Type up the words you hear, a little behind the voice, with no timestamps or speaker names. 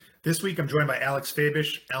This week, I'm joined by Alex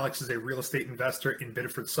Fabish. Alex is a real estate investor in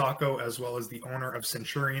Biddeford, Saco, as well as the owner of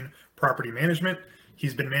Centurion Property Management.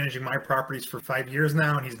 He's been managing my properties for 5 years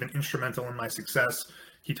now, and he's been instrumental in my success.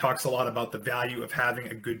 He talks a lot about the value of having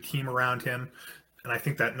a good team around him, and I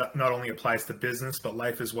think that not only applies to business, but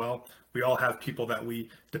life as well. We all have people that we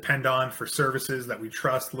depend on for services, that we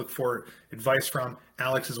trust, look for advice from.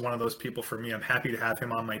 Alex is one of those people for me. I'm happy to have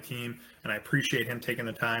him on my team, and I appreciate him taking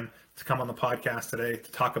the time to come on the podcast today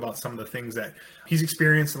to talk about some of the things that he's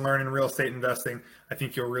experienced and learned in real estate investing. I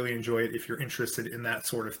think you'll really enjoy it if you're interested in that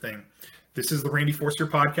sort of thing. This is the Randy Forster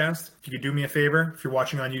podcast. If you could do me a favor, if you're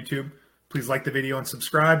watching on YouTube, please like the video and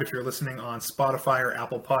subscribe. If you're listening on Spotify or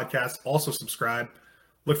Apple Podcasts, also subscribe.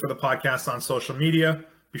 Look for the podcast on social media.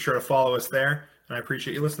 Be sure to follow us there, and I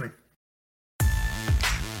appreciate you listening.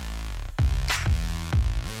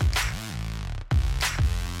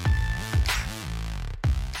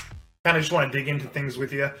 Kind of just want to dig into things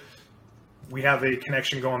with you. We have a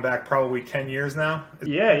connection going back probably 10 years now.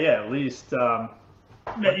 Yeah, at least.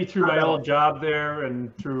 Met you through my old job there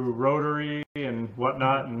and through Rotary and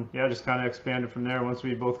whatnot, and just kind of expanded from there once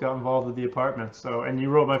we both got involved with the apartment. So, and you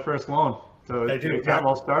wrote my first loan. So it got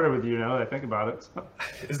all started with you now that I think about it. So.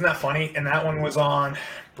 Isn't that funny? And that one was on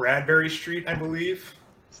Bradbury Street, I believe.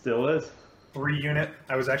 Still is. 3-unit.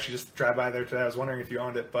 I was actually just drive by there today. I was wondering if you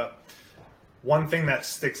owned it, but one thing that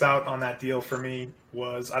sticks out on that deal for me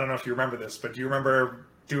was, I don't know if you remember this, but do you remember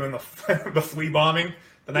doing the the flea bombing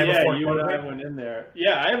the night before? Yeah, you and I went in there.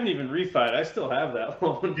 Yeah, I haven't even refied. I still have that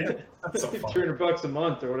loan. Yeah, that's so fun. $200 a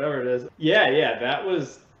month or whatever it is. Yeah, that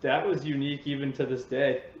was unique even to this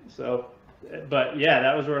day. So, but yeah,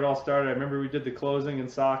 that was where it all started. I remember we did the closing in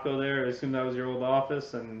Saco there. I assume that was your old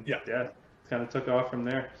office, and yeah, kind of took off from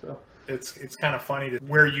there. So. It's kind of funny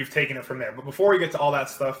where you've taken it from there. But before we get to all that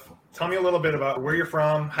stuff, tell me a little bit about where you're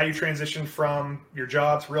from, how you transitioned from your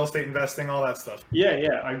job to real estate investing, all that stuff.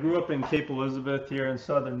 Yeah. I grew up in Cape Elizabeth here in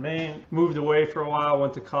southern Maine. Moved away for a while,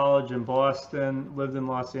 went to college in Boston, lived in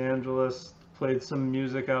Los Angeles, played some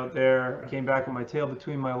music out there. Came back with my tail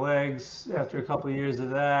between my legs after a couple of years of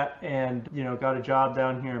that, and got a job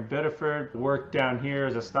down here in Biddeford. Worked down here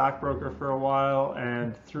as a stockbroker for a while,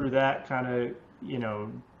 and through that kind of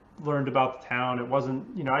learned about the town. It wasn't,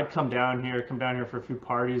 I'd come down here for a few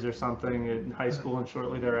parties or something in high school and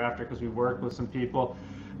shortly thereafter because we worked with some people.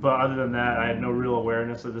 But other than that, I had no real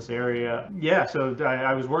awareness of this area. Yeah, so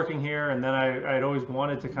I was working here, and then I'd always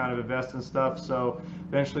wanted to kind of invest in stuff. So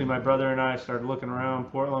eventually my brother and I started looking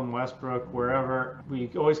around, Portland, Westbrook, wherever.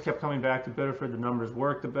 We always kept coming back to Biddeford. The numbers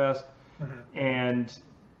worked the best. Mm-hmm. And,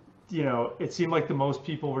 it seemed like the most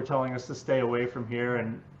people were telling us to stay away from here.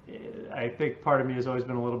 And I think part of me has always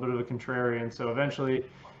been a little bit of a contrarian. So eventually,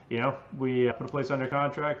 we put a place under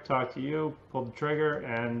contract, talked to you, pulled the trigger,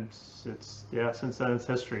 and since then it's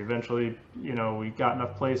history. Eventually, we got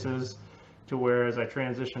enough places to where as I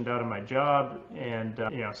transitioned out of my job and,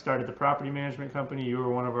 started the property management company, you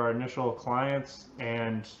were one of our initial clients,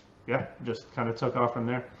 and just kind of took off from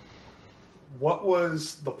there. What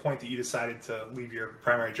was the point that you decided to leave your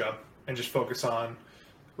primary job and just focus on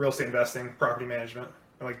real estate investing, property management?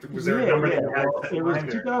 Like, was there a number that you had? It was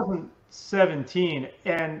 2017,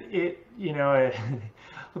 and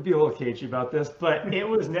I'll be a little cagey about this, but it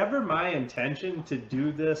was never my intention to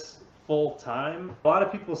do this full time. A lot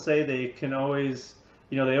of people say they can always,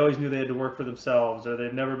 they always knew they had to work for themselves, or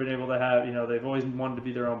they've never been able to have, they've always wanted to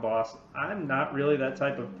be their own boss. I'm not really that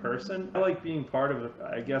type of person. I like being part of,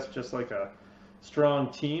 I guess, just like a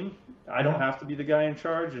strong team. I don't have to be the guy in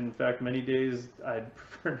charge. In fact, many days I'd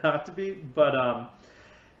prefer not to be, but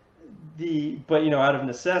out of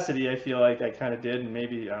necessity, I feel like I kind of did, and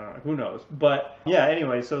maybe, I don't know, who knows. But yeah,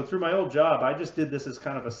 anyway, so through my old job, I just did this as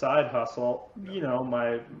kind of a side hustle.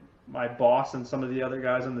 My boss and some of the other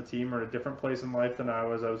guys on the team are at a different place in life than I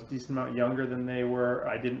was. I was a decent amount younger than they were.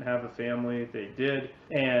 I didn't have a family. They did.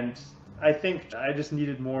 And I think I just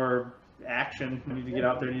needed more action. I needed to get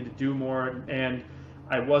out there, I needed to do more. And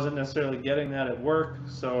I wasn't necessarily getting that at work.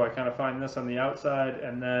 So I kind of find this on the outside.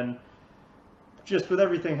 And then just with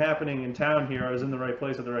everything happening in town here, I was in the right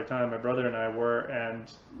place at the right time. My brother and I were,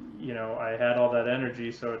 and I had all that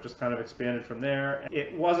energy, so it just kind of expanded from there.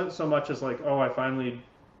 It wasn't so much as like, I finally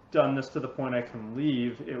done this to the point I can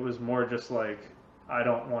leave. It was more just like, I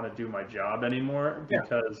don't want to do my job anymore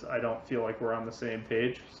because I don't feel like we're on the same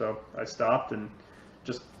page. So I stopped and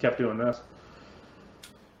just kept doing this.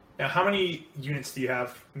 Now, how many units do you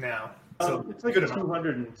have now? It's like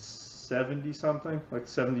 270 something, like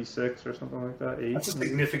 76 or something like that. 8. That's a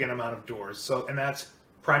significant amount of doors. So, and that's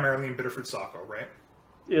primarily in Biddeford, Saco, right?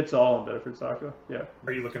 It's all in Biddeford, Saco. Yeah.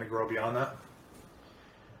 Are you looking to grow beyond that?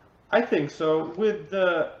 I think so. With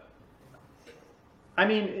the I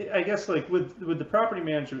mean, I guess like with the property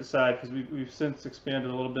management side, because we've since expanded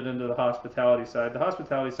a little bit into the hospitality side. The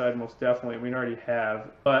hospitality side, most definitely, we already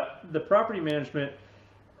have. But the property management,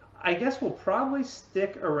 I guess we'll probably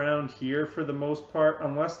stick around here for the most part,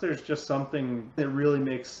 unless there's just something that really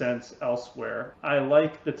makes sense elsewhere. I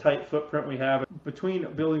like the tight footprint we have between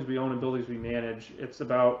buildings we own and buildings we manage. It's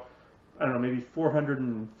about, I don't know, maybe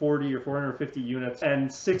 440 or 450 units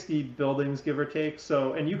and 60 buildings, give or take.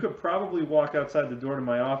 So, and you could probably walk outside the door to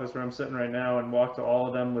my office where I'm sitting right now and walk to all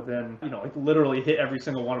of them within, like literally hit every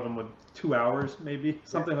single one of them with 2 hours, maybe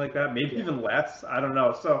something like that, maybe even less. I don't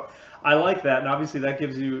know. So I like that. And obviously that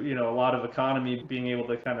gives you, a lot of economy being able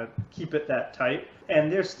to kind of keep it that tight.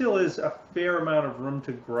 And there still is a fair amount of room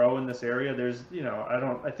to grow in this area. There's,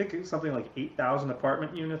 I think it's something like 8,000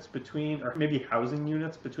 apartment units between, or maybe housing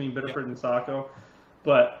units between Biddeford and Saco.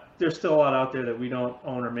 But there's still a lot out there that we don't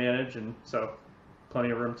own or manage. And so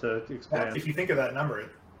plenty of room to expand. Well, if you think of that number,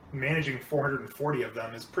 managing 440 of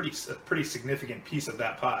them is a pretty significant piece of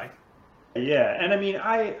that pie. Yeah. And I mean,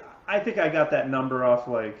 I think I got that number off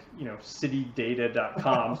like,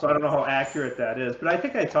 citydata.com. So I don't know how accurate that is, but I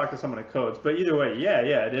think I talked to someone at Codes. But either way, yeah,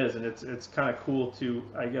 it is. And it's kind of cool to,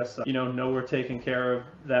 I guess, know we're taking care of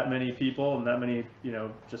that many people and that many,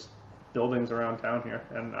 just buildings around town here.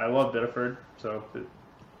 And I love Biddeford, so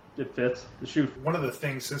it fits the shoe. One of the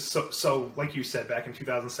things is, so like you said, back in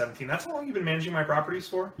 2017, that's how long you've been managing my properties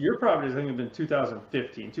for? Your properties, I think, have been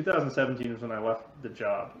 2015. 2017 was when I left the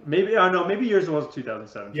job. Maybe yours was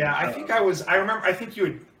 2017. Yeah, I think you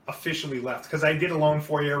had officially left because I did a loan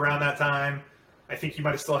for you around that time. I think you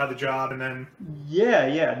might have still had the job, and then...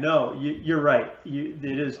 Yeah, no, you're right. It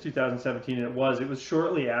is 2017, and it was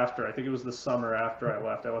shortly after. I think it was the summer after I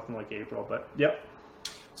left. I left in like April, but yep.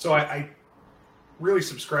 So I really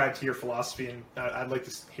subscribe to your philosophy, and I'd like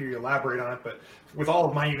to hear you elaborate on it. But with all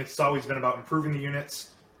of my units, it's always been about improving the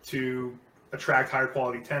units to attract higher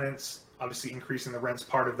quality tenants, obviously increasing the rent's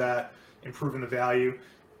part of that, improving the value.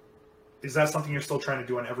 Is that something you're still trying to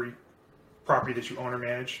do on every property that you own or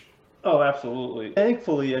manage? Oh, absolutely.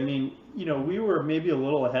 Thankfully, I mean, we were maybe a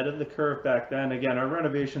little ahead of the curve back then. Again, our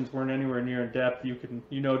renovations weren't anywhere near in depth. You can,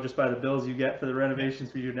 just by the bills you get for the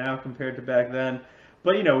renovations we do now compared to back then.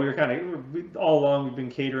 But, we were all along we've been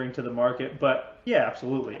catering to the market. But, yeah,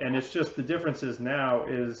 absolutely. And it's just the difference is now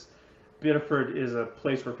is Biddeford is a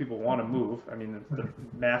place where people want to move. I mean, the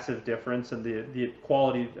massive difference, and the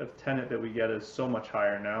quality of tenant that we get is so much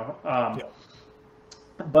higher now.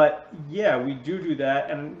 But yeah, we do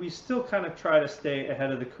that, and we still kind of try to stay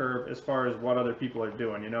ahead of the curve as far as what other people are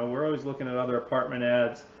doing. We're always looking at other apartment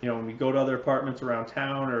ads. When we go to other apartments around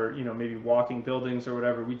town, or maybe walking buildings or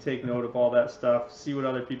whatever, we take note of all that stuff, see what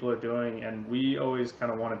other people are doing, and we always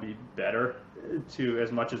kind of want to be better to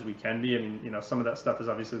as much as we can be. I mean, some of that stuff is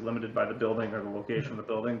obviously limited by the building or the location of the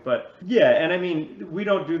building, but yeah. And I mean, we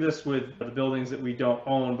don't do this with the buildings that we don't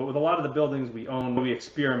own, but with a lot of the buildings we own, we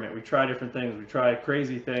experiment. We try different things. We try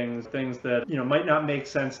crazy things that might not make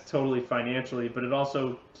sense totally financially, but it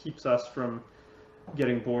also keeps us from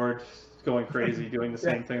getting bored, going crazy, doing the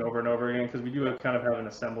same thing over and over again, because we do kind of have an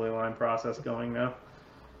assembly line process going now.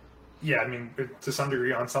 Yeah, I mean, to some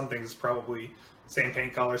degree, on some things, probably same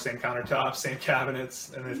paint color, same countertops, same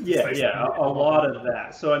cabinets, and a lot of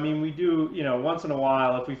that. So I mean, we do, once in a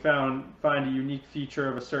while, if we find a unique feature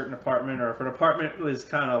of a certain apartment, or if an apartment is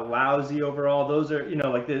kind of lousy overall, those are,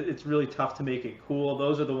 it's really tough to make it cool.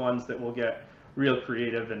 Those are the ones that will get real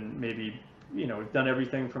creative, and maybe, we've done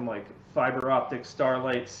everything from like fiber optic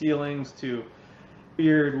starlight ceilings to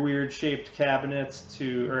weird shaped cabinets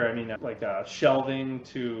to, shelving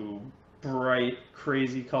to bright,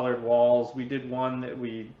 crazy colored walls. We did one that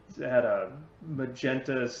we had a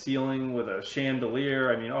magenta ceiling with a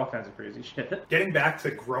chandelier. I mean, all kinds of crazy shit. Getting back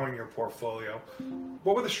to growing your portfolio,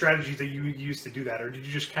 what were the strategies that you used to do that? Or did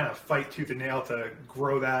you just kind of fight tooth and nail to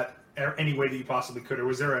grow that any way that you possibly could? Or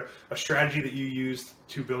was there a strategy that you used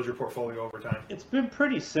to build your portfolio over time? It's been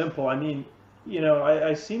pretty simple. I mean,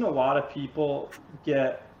 I've seen a lot of people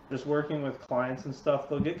just working with clients and stuff,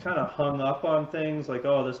 they'll get kind of hung up on things like,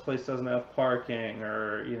 oh, this place doesn't have parking,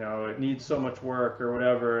 or, it needs so much work or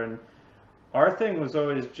whatever. And our thing was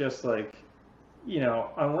always just like,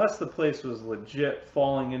 unless the place was legit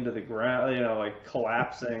falling into the ground, like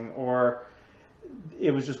collapsing, or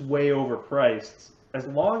it was just way overpriced, as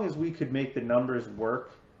long as we could make the numbers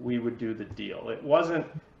work, we would do the deal. It wasn't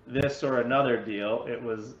this or another deal. It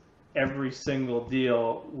was every single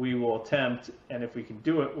deal we will attempt, and if we can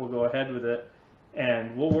do it, we'll go ahead with it,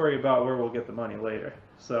 and we'll worry about where we'll get the money later.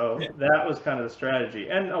 So that was kind of the strategy.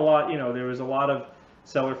 And a lot, there was a lot of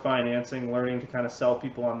seller financing, learning to kind of sell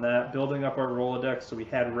people on that, building up our Rolodex so we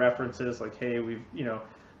had references like, hey, we've,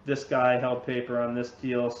 this guy held paper on this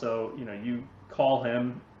deal, so, you call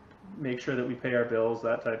him, make sure that we pay our bills,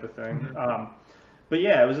 that type of thing. But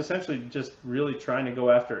yeah, it was essentially just really trying to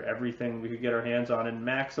go after everything we could get our hands on and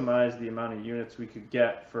maximize the amount of units we could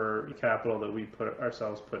get for the capital that we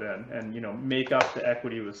put in, and make up the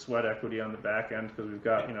equity with sweat equity on the back end, because we've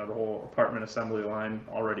got the whole apartment assembly line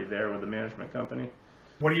already there with the management company.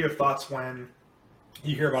 What are your thoughts when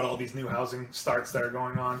you hear about all these new housing starts that are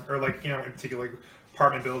going on, or in particular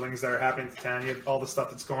apartment buildings that are happening in town? You have all the stuff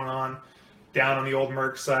that's going on down on the old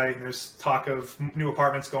Merck site, and there's talk of new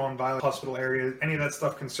apartments going by the hospital area. Any of that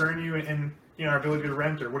stuff concern you in our ability to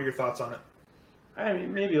rent, or what are your thoughts on it? I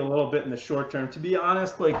mean, maybe a little bit in the short term. To be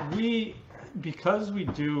honest, because we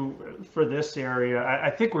do for this area, I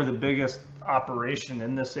think we're the biggest operation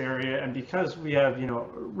in this area, and because we have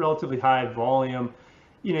relatively high volume,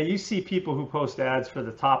 you see people who post ads for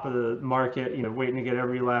the top of the market, waiting to get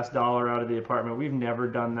every last dollar out of the apartment. We've never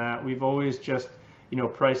done that. We've always just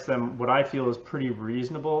price them what I feel is pretty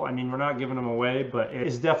reasonable. I mean, we're not giving them away, but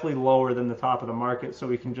it's definitely lower than the top of the market, so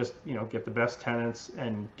we can just, get the best tenants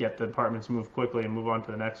and get the apartments moved quickly and move on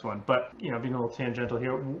to the next one. But, being a little tangential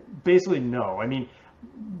here, basically no. I mean,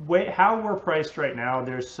 how we're priced right now,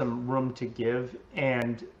 there's some room to give,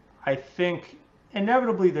 and I think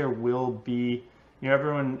inevitably there will be,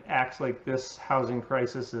 everyone acts like this housing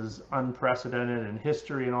crisis is unprecedented in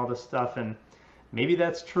history and all this stuff, and maybe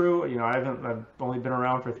that's true. I've only been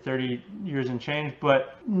around for 30 years and change,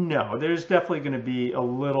 but no, there's definitely going to be a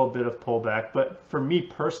little bit of pullback. But for me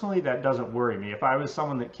personally, that doesn't worry me. If I was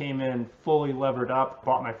someone that came in fully levered up,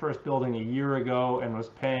 bought my first building a year ago and was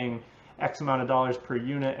paying X amount of dollars per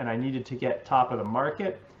unit, and I needed to get top of the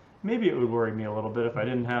market, maybe it would worry me a little bit if I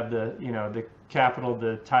didn't have the capital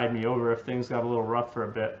to tide me over if things got a little rough for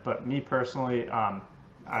a bit. But me personally, I'm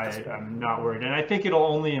not worried, and I think it'll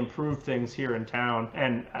only improve things here in town.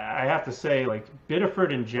 And I have to say,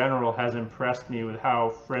 Biddeford in general has impressed me with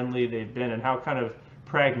how friendly they've been and how kind of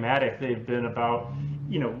pragmatic they've been about,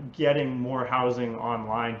 getting more housing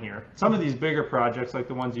online here. Some of these bigger projects, like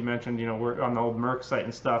the ones you mentioned, we're on the old Merck site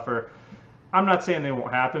and stuff, I'm not saying they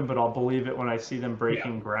won't happen, but I'll believe it when I see them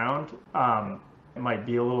breaking ground. It might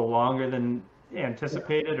be a little longer than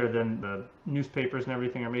anticipated or than the newspapers and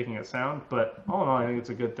everything are making it sound, but all in all, I think it's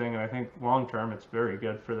a good thing, and I think long term it's very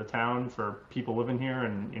good for the town, for people living here,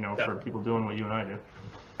 and for people doing what you and I do.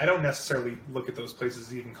 I don't necessarily look at those places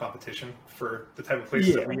as even competition for the type of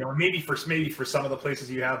places that we own. Maybe for some of the places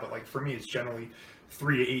you have, but for me, it's generally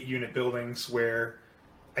 3 to 8 unit buildings where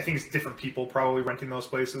I think it's different people probably renting those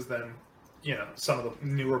places than some of the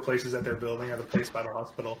newer places that they're building or the place by the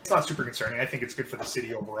hospital. It's not super concerning. I think it's good for the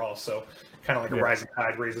city overall. So kind of like a rising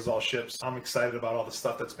tide raises all ships. I'm excited about all the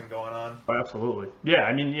stuff that's been going on. Oh, absolutely. Yeah.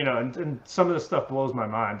 I mean, and some of the stuff blows my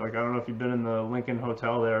mind. I don't know if you've been in the Lincoln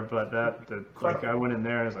Hotel there, but I went in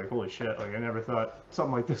there and it's like, holy shit. I never thought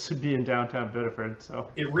something like this would be in downtown Biddeford. So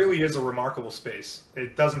it really is a remarkable space.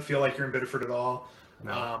 It doesn't feel like you're in Biddeford at all.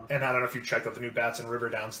 No. And I don't know if you checked out the new Batson River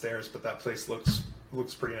downstairs, but that place looks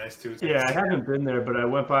pretty nice too. Yeah, I haven't been there, but I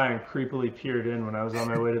went by and creepily peered in when I was on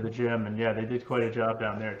my way to the gym, and yeah, they did quite a job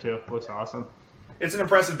down there too. It looks awesome. It's an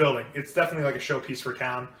impressive building. It's definitely like a showpiece for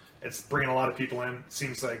town. It's bringing a lot of people in. It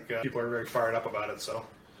seems like people are very fired up about it, so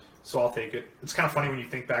I'll take it. It's kind of funny when you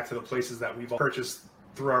think back to the places that we've all purchased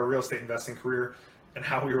through our real estate investing career and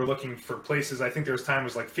how we were looking for places. I think there was time it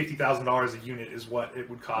was like $50,000 a unit is what it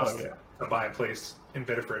would cost to buy a place in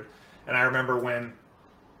Biddeford. And I remember when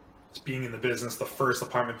being in the business, the first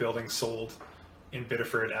apartment building sold in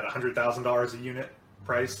Biddeford at $100,000 a unit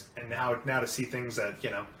price, and now to see things at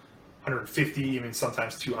 150, even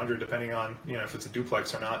sometimes 200, depending on if it's a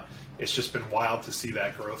duplex or not. It's just been wild to see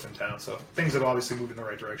that growth in town. So things have obviously moved in the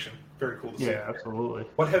right direction. Very cool to see. Yeah, absolutely.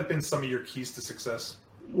 What have been some of your keys to success?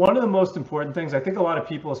 One of the most important things, I think a lot of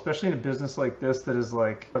people, especially in a business like this that is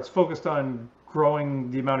it's focused on growing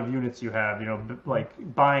the amount of units you have,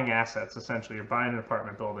 buying assets, essentially, or buying an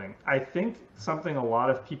apartment building. I think something a lot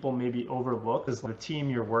of people maybe overlook is the team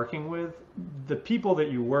you're working with. The people that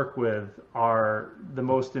you work with are the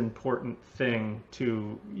most important thing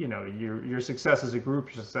to, your success as a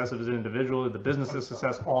group, your success as an individual, the business's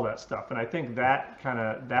success, all that stuff. And I think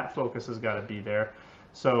that focus has got to be there.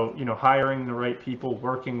 So, hiring the right people,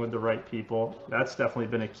 working with the right people, that's definitely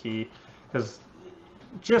been a key, because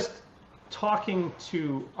just talking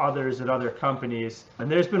to others at other companies,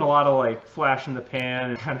 and there's been a lot of flash in the pan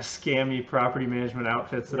and kind of scammy property management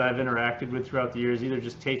outfits that I've interacted with throughout the years, either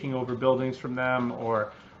just taking over buildings from them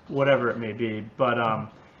or whatever it may be. But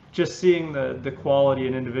just seeing the quality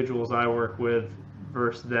in individuals I work with,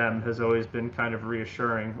 versus them has always been kind of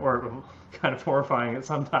reassuring, or kind of horrifying at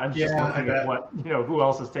sometimes, just looking at what, who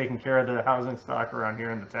else is taking care of the housing stock around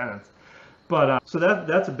here and the tenants. But so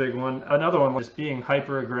that's a big one. Another one, just being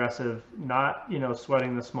hyper aggressive, not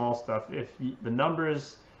sweating the small stuff. If the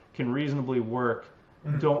numbers can reasonably work,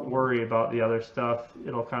 don't worry about the other stuff.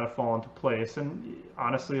 It'll kind of fall into place. And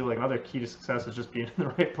honestly, like, another key to success is just being in the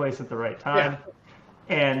right place at the right time.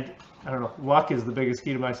 Yeah. And I don't know, luck is the biggest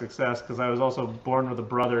key to my success, because I was also born with a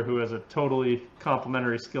brother who has a totally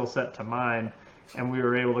complementary skill set to mine, and we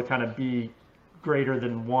were able to kind of be greater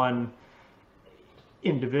than one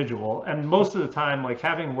individual. And most of the time, like,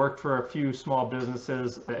 having worked for a few small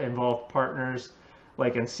businesses that involved partners,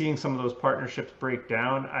 like, and seeing some of those partnerships break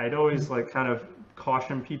down, I'd always like kind of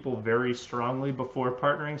caution people very strongly before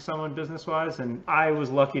partnering someone business wise. And I was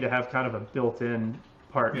lucky to have kind of a built-in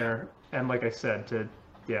partner. And like I said,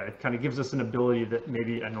 it kind of gives us an ability that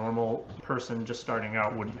maybe a normal person just starting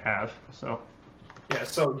out wouldn't have. So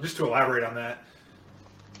just to elaborate on that,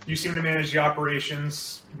 you seem to manage the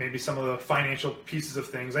operations, maybe some of the financial pieces of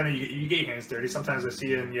things. I know you get your hands dirty. Sometimes I see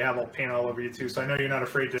you and you have all paint all over you too. So I know you're not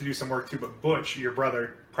afraid to do some work too. But Butch, your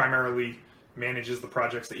brother, primarily manages the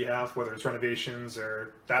projects that you have, whether it's renovations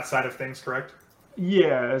or that side of things, correct?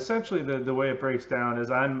 Yeah, essentially the way it breaks down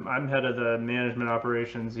is I'm head of the management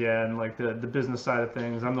operations, and like the business side of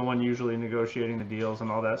things. I'm the one usually negotiating the deals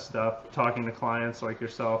and all that stuff, talking to clients like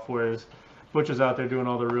yourself, whereas Butch is out there doing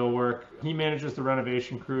all the real work. He manages the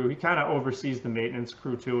renovation crew. He kind of oversees the maintenance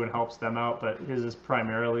crew too and helps them out, but his is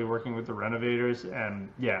primarily working with the renovators. And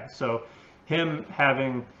so him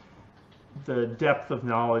having the depth of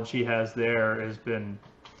knowledge he has there has been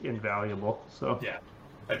invaluable. So yeah,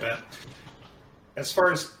 I bet. As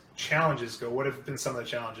far as challenges go, what have been some of the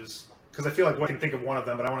challenges? Because I feel like I can think of one of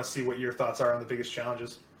them, but I want to see what your thoughts are on the biggest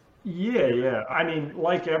challenges. Yeah. I mean,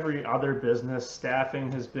 like every other business,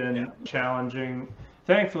 staffing has been challenging.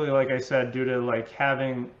 Thankfully, like I said, due to like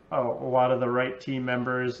having a lot of the right team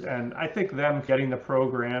members, and I think them getting the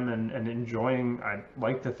program and enjoying, I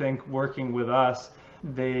like to think, working with us,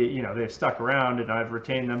 they've stuck around and I've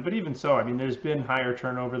retained them. But even so, I mean, there's been higher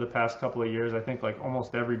turnover the past couple of years, I think, like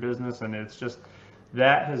almost every business, and it's just,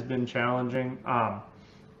 that has been challenging.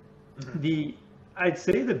 I'd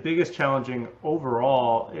say the biggest challenge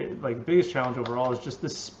overall is just the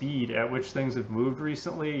speed at which things have moved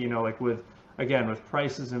recently, like with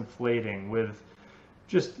prices inflating, with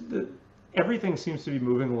just everything seems to be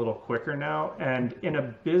moving a little quicker now. And in a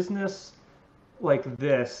business like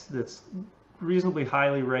this, that's reasonably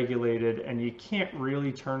highly regulated, and you can't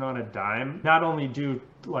really turn on a dime, not only due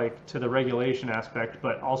to the regulation aspect,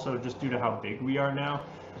 but also just due to how big we are now.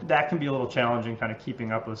 That can be a little challenging, kind of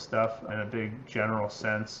keeping up with stuff in a big general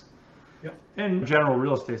sense. Yep. And general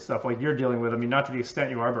real estate stuff like you're dealing with, I mean, not to the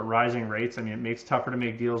extent you are, but rising rates. I mean, it makes it tougher to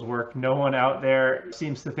make deals work. No one out there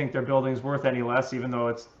seems to think their building's worth any less, even though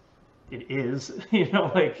it is,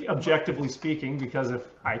 like objectively speaking, because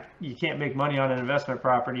you can't make money on an investment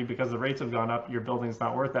property because the rates have gone up, your building's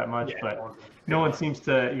not worth that much. But no one seems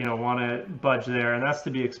to, want to budge there, and that's to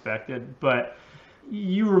be expected. But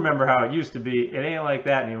you remember how it used to be. It ain't like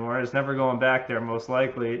that anymore. It's never going back there, most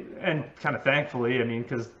likely. And kind of thankfully, I mean,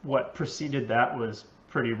 because what preceded that was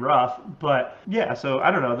pretty rough. But yeah, so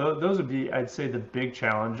I don't know. Those would be, I'd say, the big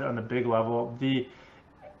challenge on the big level.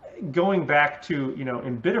 Going back to,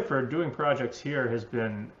 in Biddeford, doing projects here has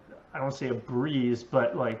been, I don't say a breeze,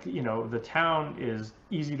 but the town is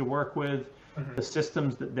easy to work with. Mm-hmm. The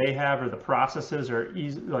systems that they have or the processes are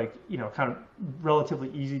easy, kind of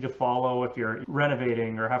relatively easy to follow if you're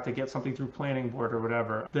renovating or have to get something through planning board or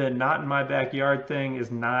whatever. The not in my backyard thing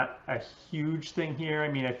is not a huge thing here.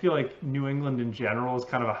 I mean, I feel like New England in general is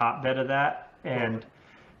kind of a hotbed of that. And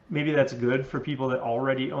maybe that's good for people that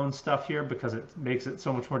already own stuff here because it makes it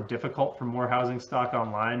so much more difficult for more housing stock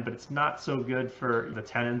online, but it's not so good for the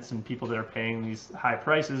tenants and people that are paying these high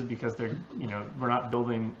prices because they're, we're not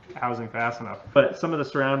building housing fast enough. But some of the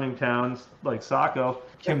surrounding towns like Saco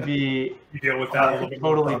can be you deal with that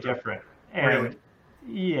totally different. And really?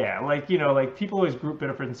 Yeah, like people always group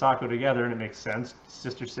Biddeford and Saco together, and it makes sense.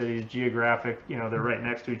 Sister cities, geographic, they're right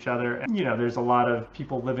next to each other. And, there's a lot of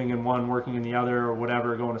people living in one, working in the other, or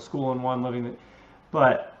whatever, going to school in one, living.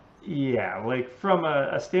 But yeah, like from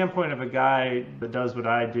a standpoint of a guy that does what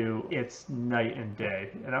I do, it's night and day.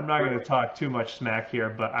 And I'm not going to talk too much smack here,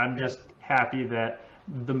 but I'm just happy that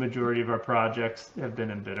the majority of our projects have been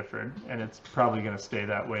in Biddeford, and it's probably going to stay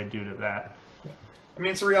that way due to that. I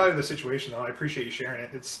mean, it's a reality of the situation, though. I appreciate you sharing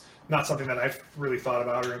it. It's not something that I've really thought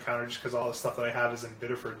about or encountered just because all the stuff that I have is in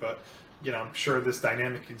Biddeford. But, I'm sure this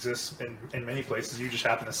dynamic exists in many places. You just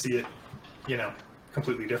happen to see it,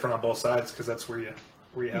 completely different on both sides because that's where you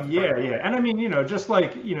have. Yeah. And I mean, just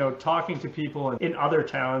like, talking to people in other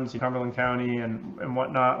towns, Cumberland County and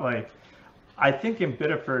whatnot, like, I think in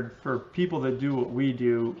Biddeford, for people that do what we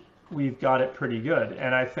do, we've got it pretty good.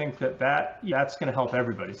 And I think that's going to help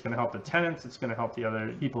everybody. It's going to help the tenants. It's going to help the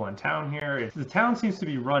other people in town here. The town seems to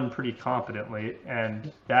be run pretty competently,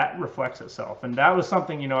 and that reflects itself. And that was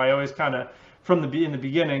something, I always kind of, in the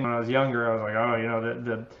beginning when I was younger, I was like, oh,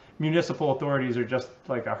 the municipal authorities are just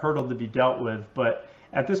like a hurdle to be dealt with. But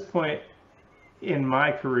at this point in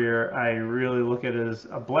my career, I really look at it as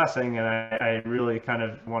a blessing, and I really kind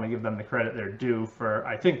of want to give them the credit they're due for.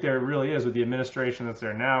 I think there really is, with the administration that's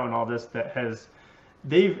there now and all this,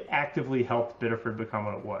 they've actively helped Biddeford become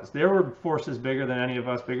what it was. There were forces bigger than any of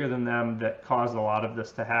us, bigger than them, that caused a lot of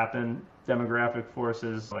this to happen. Demographic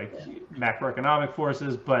forces, like macroeconomic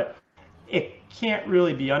forces, but it can't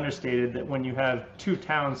really be understated that when you have two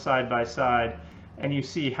towns side by side and you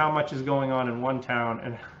see how much is going on in one town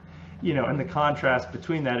and and the contrast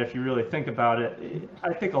between that, if you really think about it,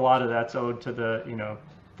 I think a lot of that's owed to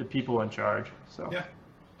the people in charge. So yeah,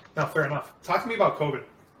 no, fair enough. Talk to me about COVID.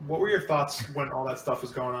 What were your thoughts when all that stuff was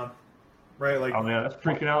going on? Right, like, oh man, that's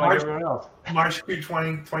freaking out like everyone else. March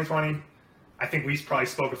 2020. I think we probably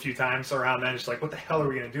spoke a few times around then. Just like, what the hell are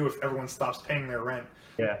we going to do if everyone stops paying their rent?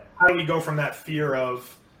 Yeah. How do we go from that fear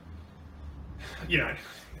of,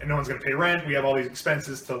 and no one's going to pay rent, we have all these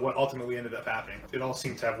expenses, to what ultimately ended up happening? It all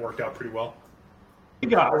seemed to have worked out pretty well. We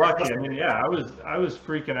got lucky. I mean, yeah, I was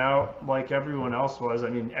freaking out like everyone else was. I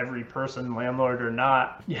mean, every person, landlord or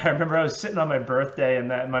not. Yeah, I remember I was sitting on my birthday, and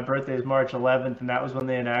my birthday is March 11th, and that was when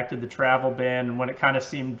they enacted the travel ban, and when it kind of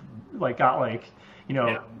seemed like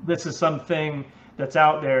this is something that's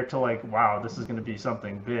out there to like, wow, this is going to be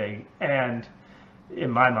something big, and in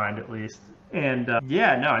my mind at least. And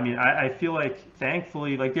I feel like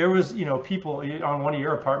thankfully, like, there was, people on one of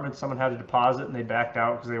your apartments, someone had a deposit and they backed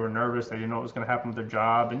out because they were nervous. They didn't know what was going to happen with their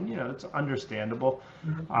job. And, it's understandable.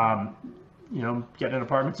 Getting an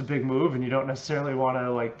apartment's a big move, and you don't necessarily want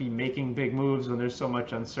to like be making big moves when there's so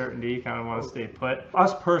much uncertainty. You kind of want to stay put.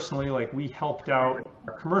 Us personally, like, we helped out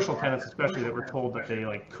our commercial tenants, especially that were told that they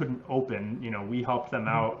like couldn't open. We helped them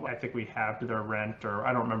out. I think we halved their rent, or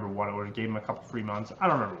I don't remember what it was. Gave them a couple free months. I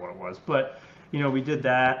don't remember what it was, but we did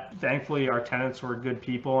that. Thankfully, our tenants were good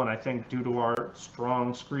people, and I think due to our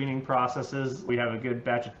strong screening processes, we have a good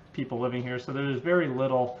batch of people living here. So there's very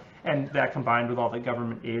little. And that, combined with all the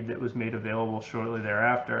government aid that was made available shortly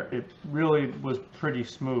thereafter, it really was pretty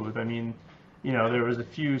smooth. I mean, there was a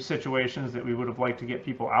few situations that we would have liked to get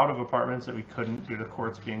people out of apartments that we couldn't due to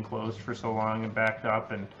courts being closed for so long and backed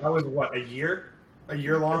up. And that was what, a year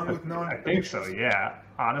long with no. I think so, yeah.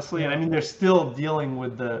 Honestly, and I mean, they're still dealing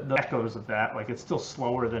with the echoes of that. Like, it's still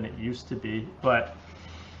slower than it used to be, but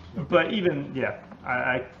even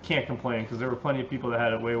I can't complain because there were plenty of people that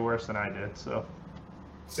had it way worse than I did. So.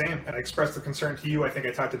 Same. And I expressed the concern to you. I think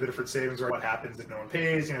I talked to Biddeford Savings, what happens if no one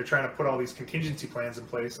pays, trying to put all these contingency plans in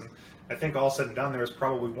place. And I think all said and done, there was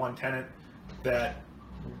probably one tenant that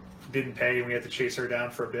didn't pay, and we had to chase her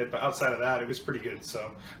down for a bit. But outside of that, it was pretty good. So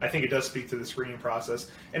I think it does speak to the screening process.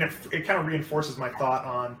 And it kind of reinforces my thought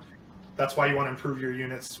on that's why you want to improve your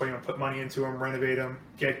units. That's why you want to put money into them, renovate them,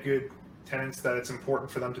 get good tenants that it's important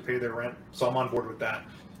for them to pay their rent. So I'm on board with that.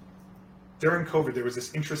 During COVID, there was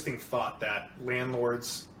this interesting thought that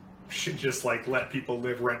landlords should just like let people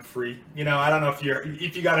live rent free. I don't know if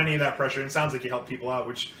you got any of that pressure. It sounds like you help people out,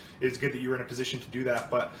 which is good that you were in a position to do that.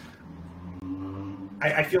 But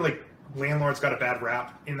I feel like landlords got a bad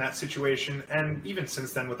rap in that situation, and even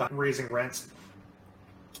since then with raising rents.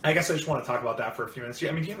 I guess I just want to talk about that for a few minutes. I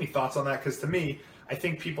mean, do you have any thoughts on that? Because to me, I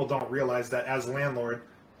think people don't realize that as a landlord,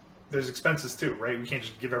 there's expenses too, right? We can't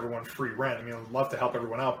just give everyone free rent. I mean, I'd love to help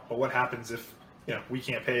everyone out, but what happens if we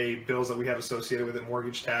can't pay bills that we have associated with it,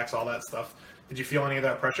 mortgage, tax, all that stuff? Did you feel any of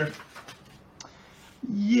that pressure?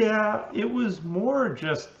 Yeah, it was more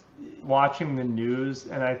just watching the news,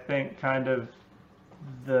 and I think kind of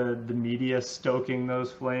the media stoking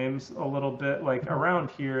those flames a little bit. Like, around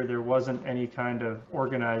here, there wasn't any kind of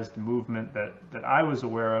organized movement that I was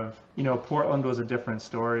aware of. Portland was a different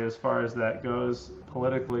story as far as that goes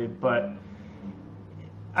politically, but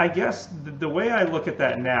I guess the way I look at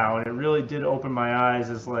that now, and it really did open my eyes,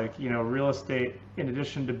 is like, real estate, in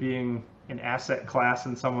addition to being an asset class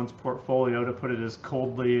in someone's portfolio, to put it as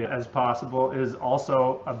coldly as possible, is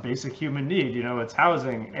also a basic human need. It's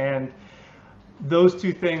housing, and those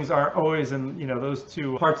two things aren't always, and those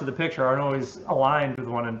two parts of the picture aren't always aligned with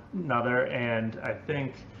one another. And I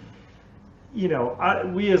think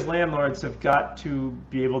we as landlords have got to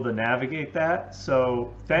be able to navigate that.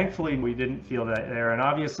 So thankfully we didn't feel that there. And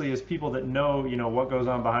obviously as people that know, what goes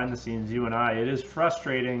on behind the scenes, you and I, it is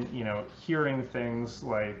frustrating, hearing things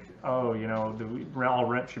like, oh, all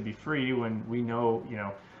rent should be free when we know,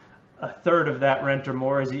 a third of that rent or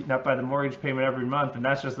more is eaten up by the mortgage payment every month, and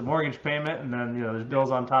that's just the mortgage payment, and then there's bills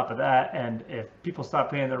on top of that. And if people stop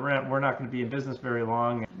paying their rent, we're not going to be in business very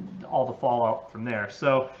long, and all the fallout from there.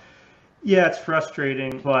 So yeah, it's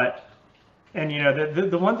frustrating, and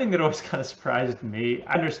the one thing that always kind of surprised me,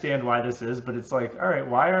 I understand why this is, but it's like, all right,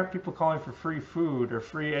 why aren't people calling for free food or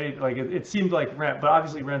free aid? Like it seemed like rent, but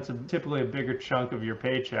obviously rent's typically a bigger chunk of your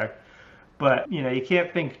paycheck. But you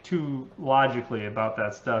can't think too logically about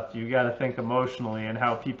that stuff. You got to think emotionally and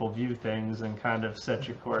how people view things and kind of set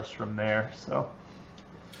your course from there. So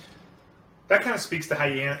that kind of speaks to how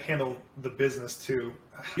you handle the business too.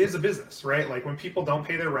 It is a business, right? Like when people don't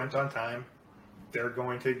pay their rent on time, they're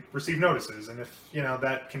going to receive notices, and if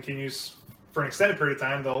that continues for an extended period of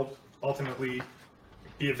time, they'll ultimately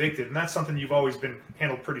be evicted, and that's something you've always been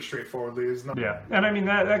handled pretty straightforwardly. Yeah, and I mean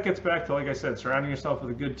that gets back to, like I said, surrounding yourself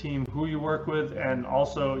with a good team, who you work with, and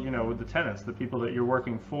also with the tenants, the people that you're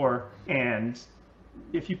working for. And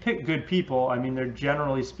if you pick good people, I mean they're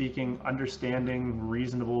generally speaking understanding,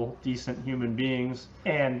 reasonable, decent human beings,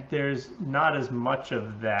 and there's not as much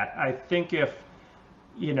of that. I think if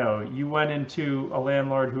you went into a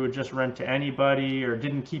landlord who would just rent to anybody or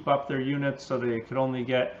didn't keep up their units so they could only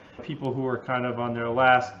get people who were kind of on their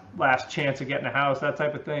last chance of getting a house, that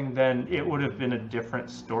type of thing, then it would have been a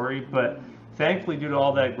different story. But thankfully, due to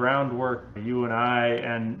all that groundwork you and I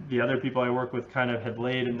and the other people I work with kind of had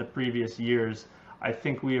laid in the previous years, I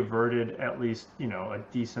think we averted at least, a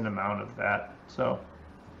decent amount of that. So.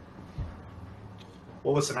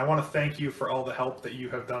 Well, listen, I want to thank you for all the help that you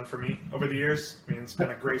have done for me over the years. I mean, it's been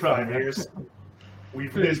a great 5 years.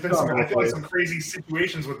 There's been I feel like some crazy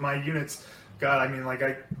situations with my units. God, I mean, like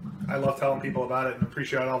I love telling people about it and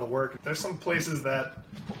appreciate all the work. There's some places that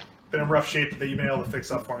been in rough shape that you've been able to fix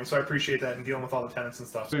up for me, so I appreciate that and dealing with all the tenants and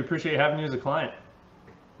stuff. So we appreciate having you as a client.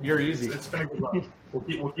 You're easy. It's been a good run.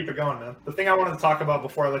 We'll keep it going, man. The thing I wanted to talk about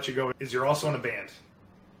before I let you go is you're also in a band.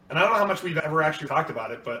 And I don't know how much we've ever actually talked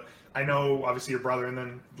about it, but I know obviously your brother and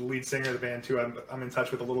then the lead singer of the band too, I'm in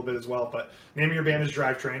touch with a little bit as well. But name of your band is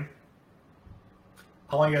Drivetrain.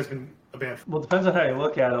 How long have you guys been a band for? Well, it depends on how you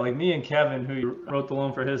look at it. Like me and Kevin, who wrote the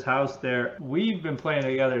loan for his house there, we've been playing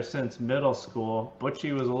together since middle school.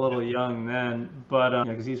 Butchie was a little young then, but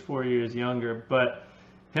because he's 4 years younger. But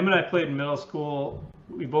him and I played in middle school.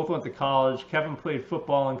 We both went to college. Kevin played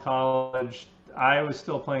football in college. I was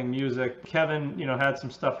still playing music. Kevin, had some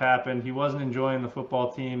stuff happen. He wasn't enjoying the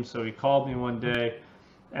football team, so he called me one day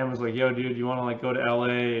and was like, yo, dude, you want to go to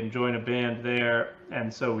LA and join a band there?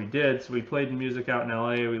 And so we did. So we played music out in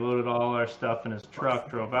LA. We loaded all our stuff in his truck,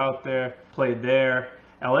 drove out there, played there.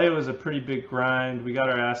 LA was a pretty big grind. We got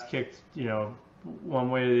our ass kicked, one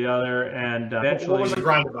way or the other. And eventually. What was the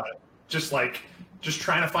grind about it? Just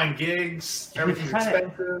trying to find gigs, everything's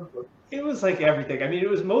expensive. It was like everything. I mean, it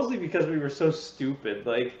was mostly because we were so stupid.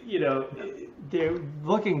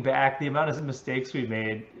 Looking back, the amount of mistakes we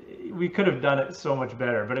made, we could have done it so much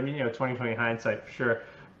better. But I mean, 2020 hindsight for sure.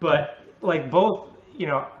 But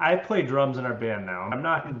I play drums in our band now. I'm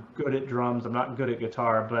not good at drums. I'm not good at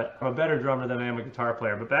guitar, but I'm a better drummer than I am a guitar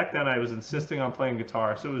player. But back then I was insisting on playing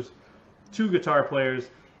guitar. So it was 2 guitar players.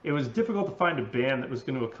 It was difficult to find a band that was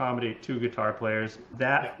going to accommodate 2 guitar players.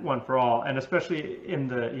 That one for all, and especially in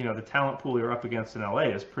the talent pool you're up against in LA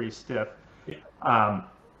is pretty stiff. Yeah.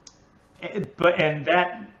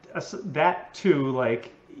 That too,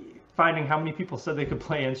 finding how many people said they could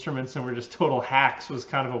play instruments and were just total hacks was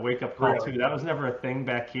kind of a wake up call too. That was never a thing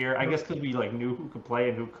back here. I guess because we knew who could play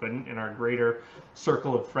and who couldn't in our greater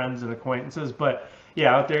circle of friends and acquaintances. But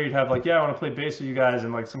yeah, out there you'd have I want to play bass with you guys,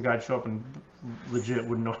 and some guy'd show up and legit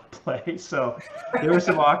wouldn't know how to play. So there were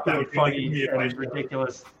some awkward, funny, and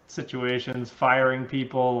ridiculous situations, firing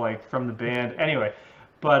people from the band. Anyway,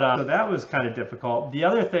 but so that was kind of difficult. The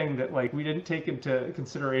other thing that we didn't take into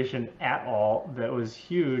consideration at all that was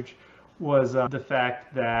huge was the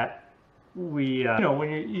fact that we,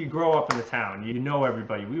 when you grow up in the town, you know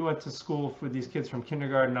everybody. We went to school with these kids from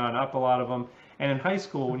kindergarten on up, a lot of them, and in high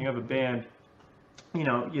school when you have a band,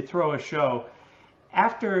 you throw a show.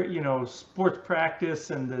 After, sports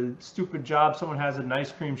practice and the stupid job someone has at an ice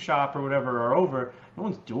cream shop or whatever are over, no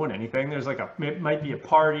one's doing anything. There's it might be a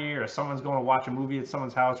party or someone's going to watch a movie at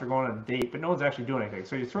someone's house or going on a date, but no one's actually doing anything.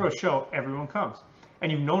 So you throw a show, everyone comes. And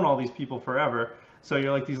you've known all these people forever. So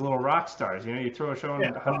you're like these little rock stars, you know, you throw a show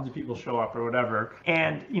and hundreds of people show up or whatever.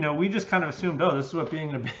 And, you know, we just kind of assumed, oh, this is what being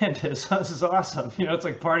in a band is. This is awesome. You know, it's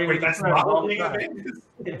like partying with your friends all the time.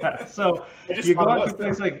 Yeah. So you go out to a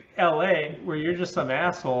place like LA where you're just some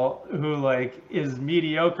asshole who like is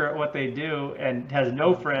mediocre at what they do and has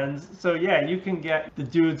no friends. So yeah, you can get the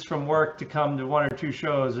dudes from work to come to 1 or 2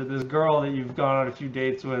 shows, or this girl that you've gone on a few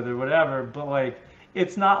dates with or whatever. But like,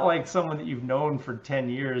 it's not like someone that you've known for 10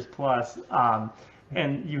 years plus.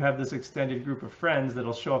 And you have this extended group of friends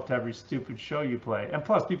that'll show up to every stupid show you play. And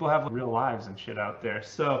plus, people have real lives and shit out there.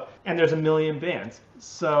 So, and there's a million bands.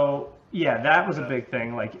 So, yeah, that was a big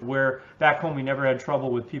thing. Like, where back home we never had trouble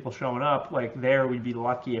with people showing up. Like, there we'd be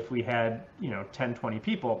lucky if we had, you know, 10, 20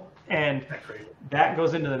 people. And that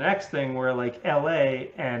goes into the next thing where, like, LA,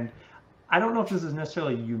 and I don't know if this is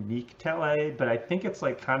necessarily unique to LA, but I think it's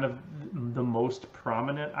like kind of the most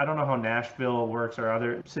prominent. I don't know how Nashville works or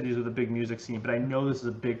other cities with a big music scene, but I know this is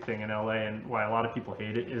a big thing in LA, and why a lot of people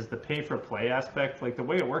hate it is the pay for play aspect. Like the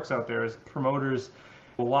way it works out there is promoters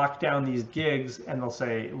will lock down these gigs and they'll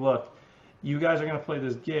say, look, you guys are going to play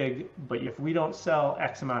this gig, but if we don't sell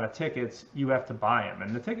X amount of tickets, you have to buy them.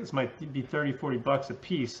 And the tickets might be 30, 40 bucks a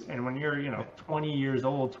piece. And when you're, you know, 20 years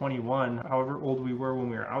old, 21, however old we were when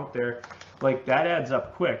we were out there, like that adds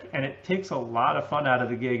up quick. And it takes a lot of fun out of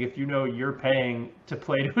the gig if you know you're paying to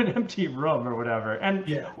play to an empty room or whatever. And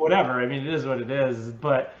whatever, I mean, it is what it is.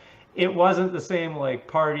 But it wasn't the same like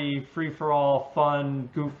party, free-for-all, fun,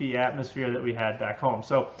 goofy atmosphere that we had back home.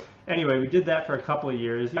 So anyway, we did that for a couple of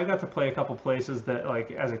years. I got to play a couple places that,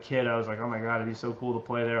 like, as a kid, I was like, oh my God, it'd be so cool to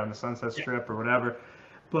play there on the Sunset Strip or whatever.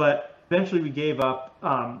 But eventually we gave up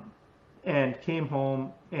and came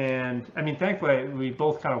home. And, I mean, thankfully, we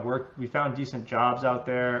both kind of worked. We found decent jobs out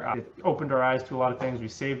there. It opened our eyes to a lot of things. We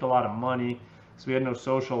saved a lot of money. So we had no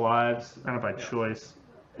social lives, kind of by choice.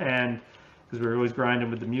 And because we were always grinding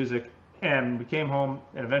with the music. And we came home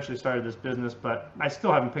and eventually started this business, but I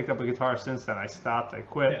still haven't picked up a guitar since then. I stopped, I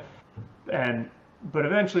quit. But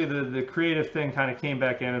eventually the creative thing kind of came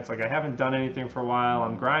back in. It's like I haven't done anything for a while.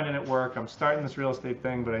 I'm grinding at work. I'm starting this real estate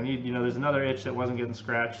thing, but I need, you know, there's another itch that wasn't getting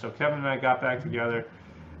scratched. So Kevin and I got back together.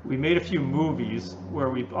 We made a few movies where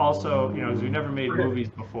we also, you know, because we never made movies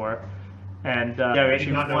before. And we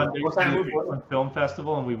actually won the Portland Film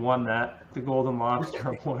Festival, and we won that, the Golden Lobster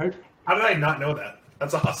Award. How did I not know that?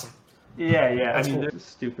 That's awesome. Yeah. I mean, they're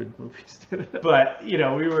stupid movies, but you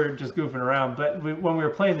know, we were just goofing around. But when we were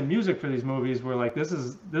playing the music for these movies, we're like, this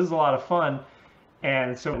is a lot of fun.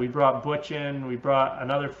 And so we brought Butch in, we brought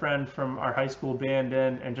another friend from our high school band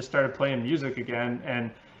in, and just started playing music again.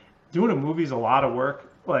 And doing a movie is a lot of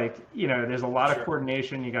work. Like, you know, there's a lot of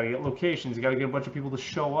coordination. You got to get locations. You got to get a bunch of people to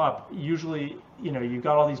show up. Usually, you know, you've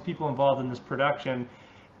got all these people involved in this production.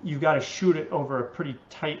 You've got to shoot it over a pretty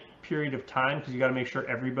tight period of time because you got to make sure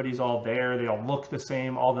everybody's all there. They all look the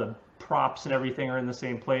same. All the props and everything are in the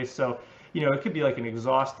same place. So, you know, it could be like an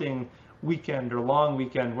exhausting weekend or long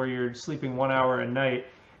weekend where you're sleeping 1 hour a night.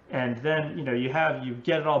 And then, you know, you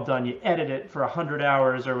get it all done. You edit it for 100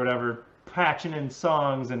 hours or whatever, patching in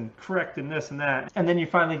songs and correcting this and that. And then you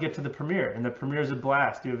finally get to the premiere, and the premiere's a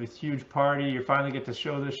blast. You have a huge party. You finally get to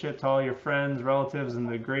show this shit to all your friends, relatives, and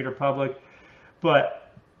the greater public. But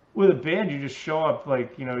with a band, you just show up,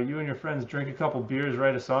 like, you know, you and your friends drink a couple beers,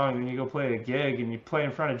 write a song, and you go play a gig, and you play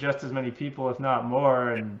in front of just as many people, if not more,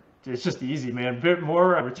 and it's just easy, man. A bit more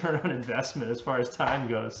return on investment as far as time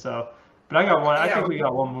goes. So, but I got one. I think we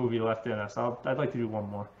got one movie left in us. I'd like to do one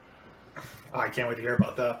more. Oh, I can't wait to hear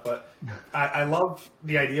about that. But I love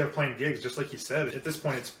the idea of playing gigs, just like you said. At this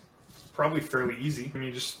point, it's probably fairly easy. I mean,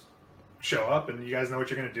 you just show up and you guys know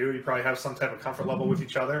what you're going to do. You probably have some type of comfort level with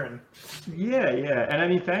each other. And yeah. And I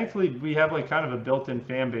mean, thankfully, we have like kind of a built-in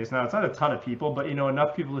fan base. Now, it's not a ton of people, but, you know,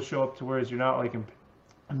 enough people to show up to whereas you're not like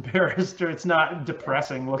embarrassed or it's not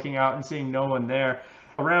depressing looking out and seeing no one there.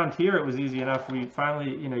 Around here, it was easy enough. We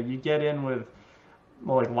finally, you know, you get in with,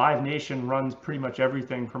 well, like Live Nation runs pretty much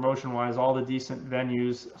everything promotion-wise, all the decent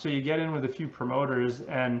venues. So you get in with a few promoters,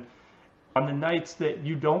 and on the nights that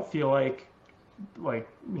you don't feel like, you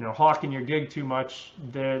know, hawking your gig too much,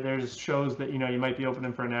 there's shows that, you know, you might be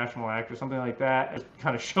opening for a national act or something like that. Just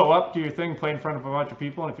kind of show up, do your thing, play in front of a bunch of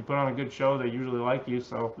people, and if you put on a good show, they usually like you,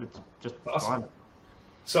 so it's just fun.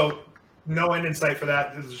 So no end in sight for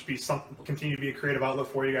that. This will just be continue to be a creative outlet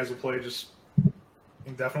for you guys. Will play just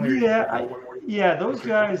indefinitely. Yeah, those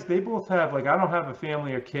guys, they both have, like, I don't have a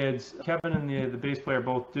family or kids. Kevin and the bass player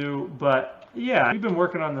both do, but Yeah, we've been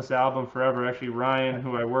working on this album forever. Actually, Ryan,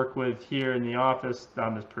 who I work with here in the office,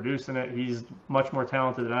 is producing it. He's much more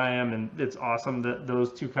talented than I am, and it's awesome that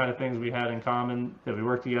those two kind of things we had in common, that we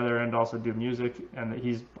work together and also do music, and that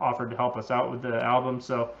he's offered to help us out with the album.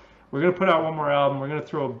 So we're going to put out one more album. We're going to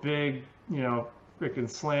throw a big, freaking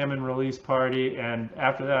slam and release party, and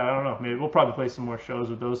after that, I don't know, maybe we'll probably play some more shows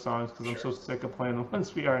with those songs because I'm so sick of playing the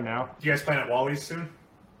ones we are now. You guys playing at Wally's soon?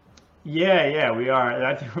 Yeah, we are. And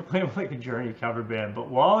I think we're playing with like a Journey cover band, but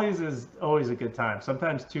Wally's is always a good time.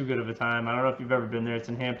 Sometimes too good of a time. I don't know if you've ever been there. It's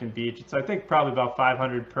in Hampton Beach. It's, I think, probably about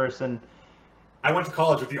 500 person. I went to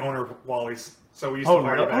college with the owner of Wally's, so we used to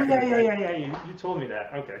party back. Yeah. You told me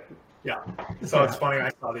that. Okay. Yeah. So it's funny. I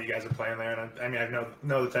saw that you guys are playing there, and I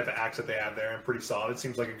know the type of acts that they have there, and pretty solid. It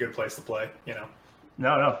seems like a good place to play.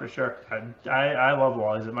 No, for sure. I love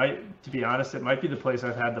Wally's. To be honest, it might be the place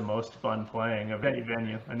I've had the most fun playing of any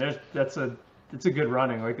venue. And it's a good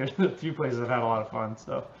running. Like, there's a few places I've had a lot of fun.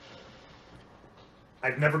 So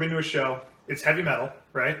I've never been to a show. It's heavy metal,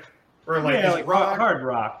 right? Or like, is it rock? Hard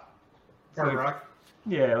rock. Hard rock.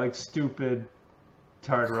 Yeah, like stupid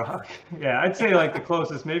hard rock. Yeah, I'd say like the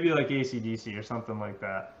closest, maybe like AC/DC or something like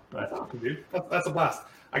that. But that's awesome, dude. That's a blast.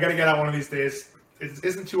 I got to get out one of these days. It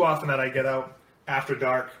isn't too often that I get out after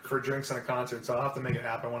dark for drinks and a concert, so I'll have to make it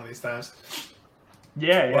happen one of these times.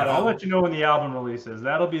 Yeah. But, I'll let you know when the album releases.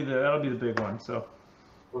 That'll be the big one. So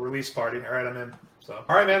the release party. All right, I'm in. So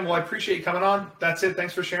all right, man. Well, I appreciate you coming on. That's it.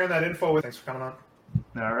 Thanks for sharing that info. Thanks for coming on.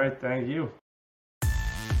 All right, thank you.